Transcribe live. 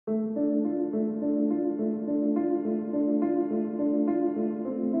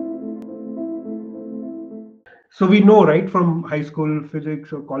So we know, right, from high school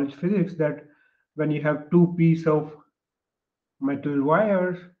physics or college physics that when you have two pieces of metal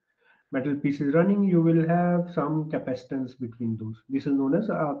wires, metal pieces running, you will have some capacitance between those. This is known as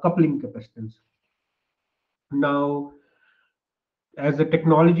coupling capacitance. Now, as the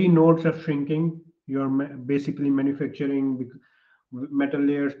technology nodes are shrinking, you're basically manufacturing metal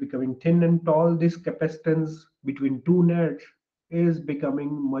layers becoming thin and tall. This capacitance between two nets is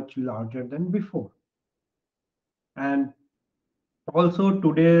becoming much larger than before. And also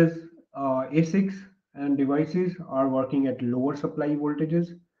today's ASICs and devices are working at lower supply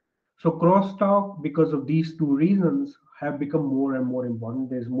voltages. So crosstalk, because of these two reasons, have become more and more important.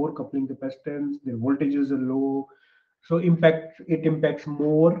 There's more coupling capacitance, their voltages are low, so it impacts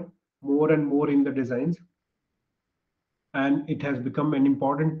more and more in the designs, and it has become an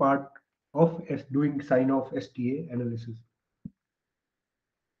important part of doing sign-off STA analysis.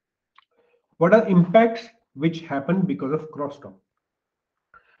 What are impacts which happen because of crosstalk?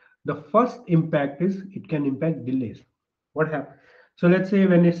 The first impact is it can impact delays. What happens? So let's say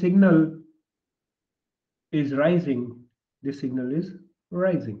when a signal is rising, this signal is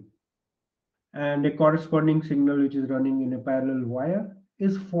rising, and a corresponding signal which is running in a parallel wire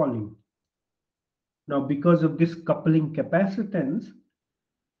is falling. Now, because of this coupling capacitance,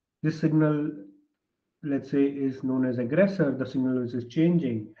 this signal, let's say, is known as aggressor, the signal which is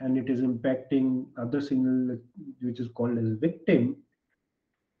changing, and it is impacting other signal which is called as victim.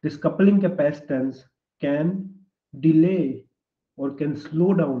 This coupling capacitance can delay or can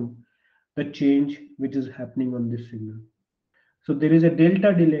slow down the change which is happening on this signal. So there is a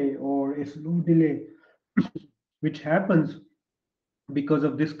delta delay or a slow delay which happens because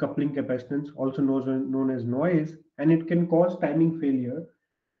of this coupling capacitance, also known as noise, and it can cause timing failure,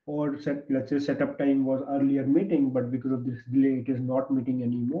 or let's say setup time was earlier meeting, but because of this delay it is not meeting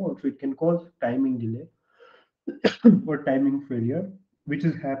anymore, so it can cause timing delay or timing failure, which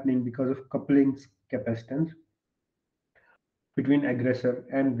is happening because of coupling capacitance between aggressor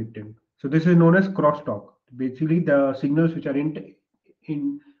and victim. So this is known as crosstalk. Basically, the signals which are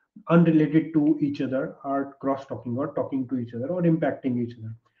in unrelated to each other are cross-talking or talking to each other or impacting each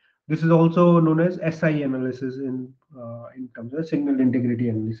other. This is also known as SI analysis in terms of signal integrity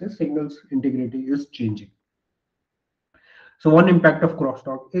analysis. Signals integrity is changing. So one impact of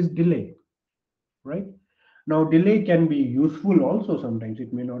crosstalk is delay, right? Now delay can be useful also sometimes.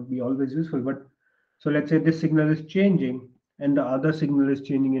 It may not be always useful, but so let's say this signal is changing and the other signal is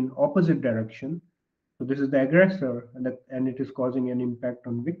changing in opposite direction. So this is the aggressor, and it is causing an impact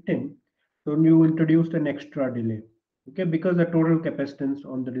on victim. So you introduced an extra delay, okay, because the total capacitance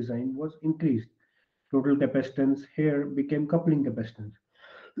on the design was increased. Total capacitance here became coupling capacitance.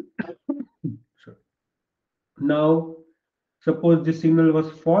 So now, suppose this signal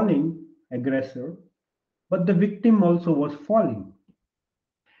was falling, aggressor, but the victim also was falling.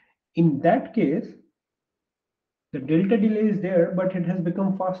 In that case, the delta delay is there, but it has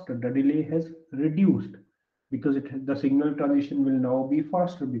become faster. The delay has reduced because the signal transition will now be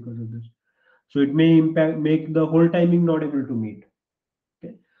faster because of this. So it may make the whole timing not able to meet.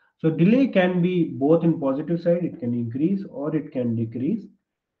 Okay. So delay can be both in positive side, it can increase or it can decrease.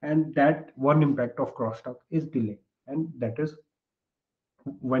 And that one impact of crosstalk is delay. And that is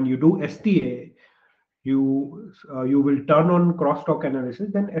when you do STA, you will turn on crosstalk analysis,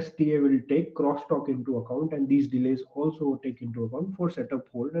 then STA will take crosstalk into account, and these delays also take into account for setup,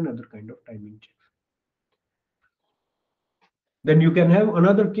 hold, and other kind of timing checks. Then you can have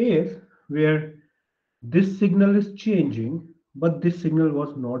another case where this signal is changing, but this signal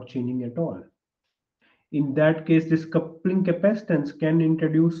was not changing at all. In that case, this coupling capacitance can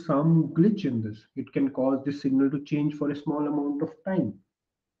introduce some glitch in this. It can cause this signal to change for a small amount of time.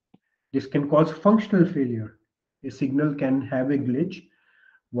 This can cause functional failure. A signal can have a glitch.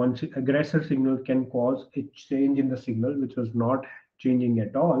 One aggressor signal can cause a change in the signal which was not changing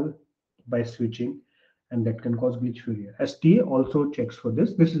at all by switching, and that can cause glitch failure. STA also checks for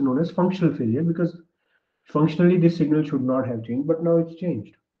this. This is known as functional failure because functionally this signal should not have changed, but now it's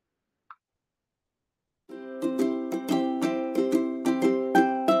changed.